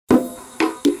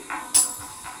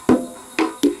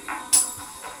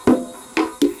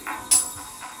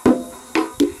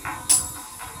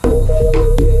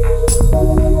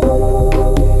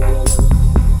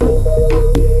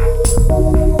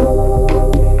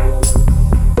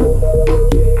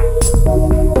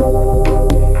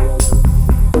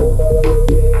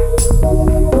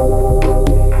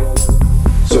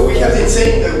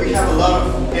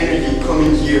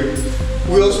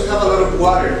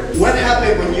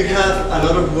you have a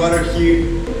lot of water here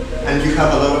and you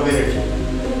have a lot of energy.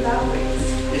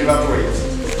 It evaporates.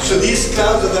 So these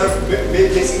clouds that are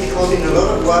basically holding a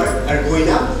lot of water are going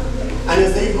up, and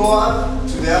as they go up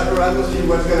to the upper atmosphere,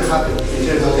 what's going to happen in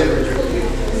terms of temperature?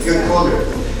 It's going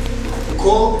colder.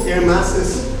 Cold air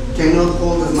masses cannot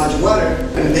hold as much water,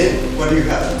 and then what do you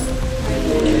have?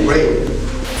 Rain.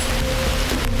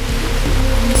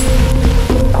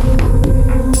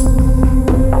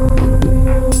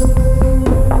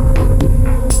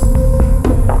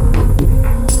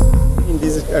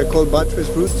 These are called buttress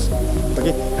roots.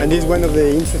 Okay, and this is one of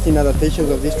the interesting adaptations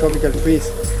of these tropical trees.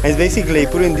 And it's basically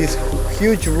putting this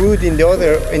huge root in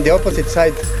the opposite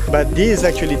side. But this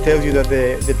actually tells you that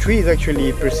the tree is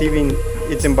actually perceiving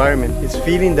its environment. It's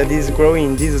feeling that it's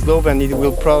growing this slope and it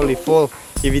will probably fall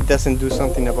if it doesn't do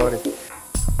something about it.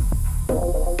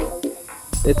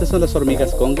 Estas son las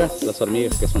hormigas congas, las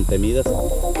hormigas que son temidas,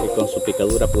 que con su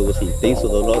picadura produce intenso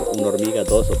dolor. Una hormiga,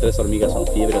 2 o 3 hormigas son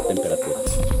fiebre o temperatura.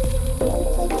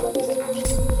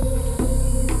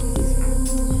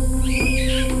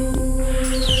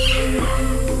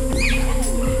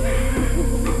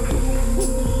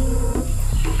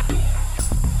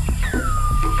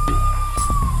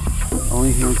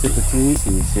 Only here in Cipotini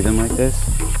can you see them like this,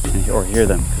 or hear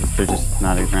them, because they're just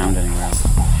not around anywhere else.